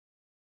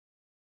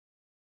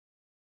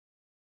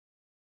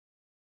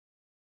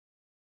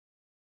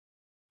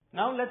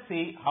Now let's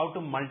see how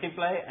to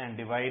multiply and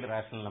divide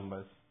rational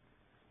numbers.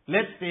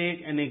 Let's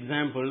take an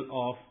example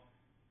of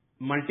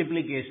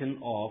multiplication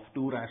of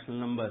two rational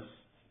numbers.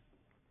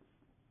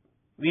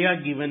 We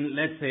are given,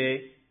 let's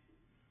say,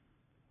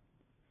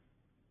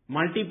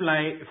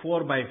 multiply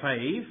 4 by 5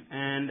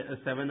 and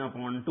 7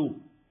 upon 2.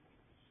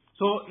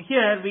 So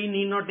here we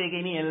need not take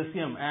any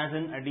LCM as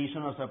in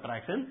addition or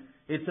subtraction.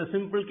 It's a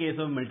simple case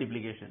of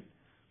multiplication.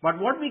 But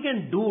what we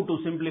can do to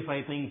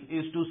simplify things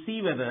is to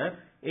see whether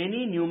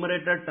any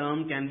numerator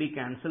term can be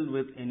cancelled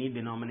with any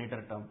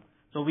denominator term.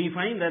 So we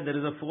find that there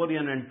is a 4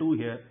 and 2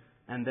 here,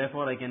 and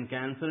therefore I can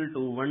cancel 2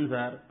 1s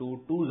are,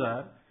 2 2s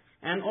are,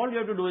 and all you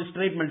have to do is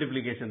straight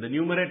multiplication. The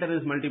numerator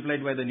is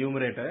multiplied by the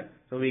numerator,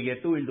 so we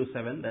get 2 into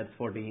 7, that's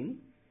 14,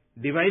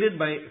 divided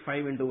by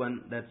 5 into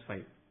 1, that's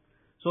 5.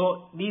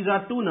 So these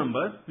are two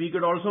numbers. We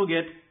could also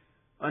get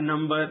a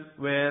number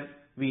where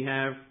we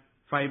have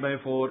 5 by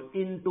 4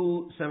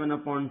 into 7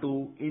 upon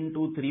 2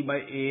 into 3 by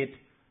 8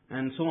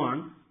 and so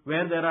on,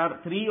 where there are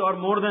 3 or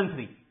more than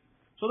 3.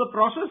 So the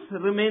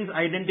process remains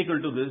identical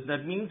to this.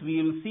 That means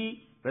we will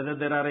see whether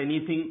there are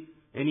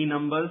any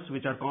numbers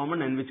which are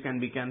common and which can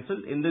be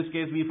cancelled. In this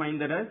case we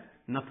find there is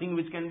nothing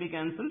which can be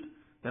cancelled.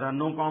 There are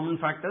no common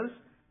factors.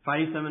 5,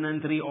 7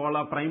 and 3 all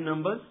are prime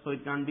numbers, so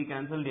it can't be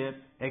cancelled here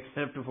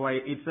except y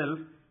itself,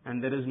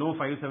 and there is no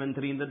 5, 7,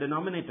 3 in the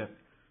denominator.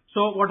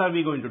 So what are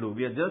we going to do?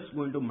 We are just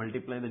going to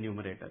multiply the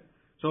numerator.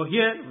 So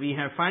here we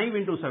have 5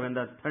 into 7,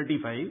 that's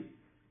 35,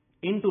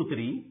 into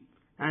 3,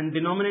 and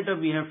denominator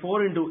we have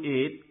 4 into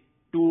 8,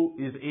 2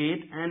 is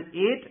 8, and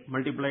 8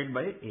 multiplied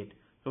by 8.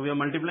 So we are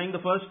multiplying the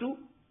first two,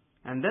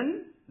 and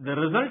then the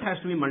result has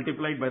to be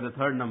multiplied by the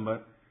third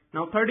number.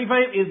 Now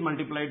 35 is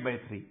multiplied by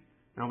 3.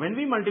 Now when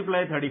we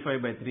multiply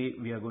 35 by 3,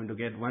 we are going to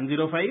get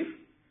 105,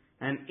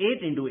 and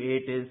 8 into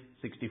 8 is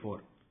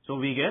 64. So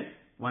we get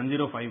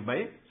 105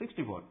 by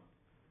 64.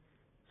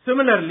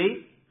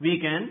 Similarly, we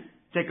can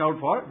check out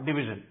for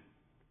division.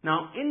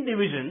 Now in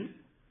division,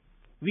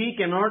 we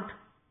cannot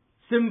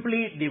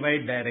simply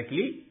divide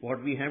directly.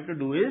 What we have to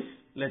do is,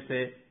 let's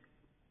say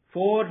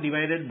 4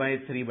 divided by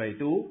 3 by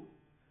 2.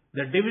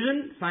 The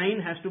division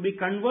sign has to be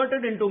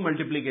converted into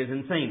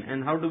multiplication sign.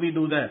 And how do we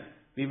do that?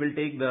 We will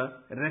take the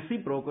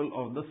reciprocal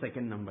of the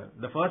second number.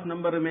 The first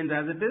number remains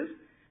as it is,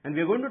 and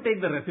we are going to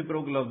take the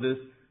reciprocal of this.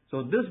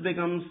 So this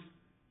becomes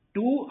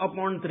 2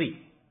 upon 3.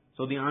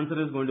 So the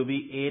answer is going to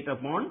be 8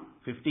 upon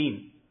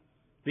 15.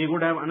 We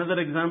could have another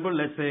example,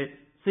 let's say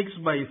 6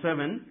 by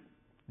 7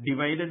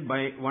 divided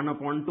by 1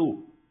 upon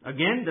 2.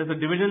 Again, there's a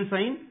division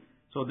sign.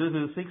 So this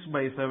is 6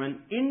 by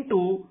 7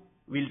 into,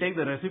 we'll take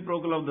the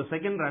reciprocal of the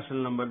second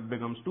rational number, it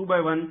becomes 2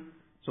 by 1.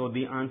 So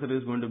the answer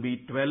is going to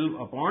be 12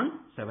 upon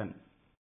 7.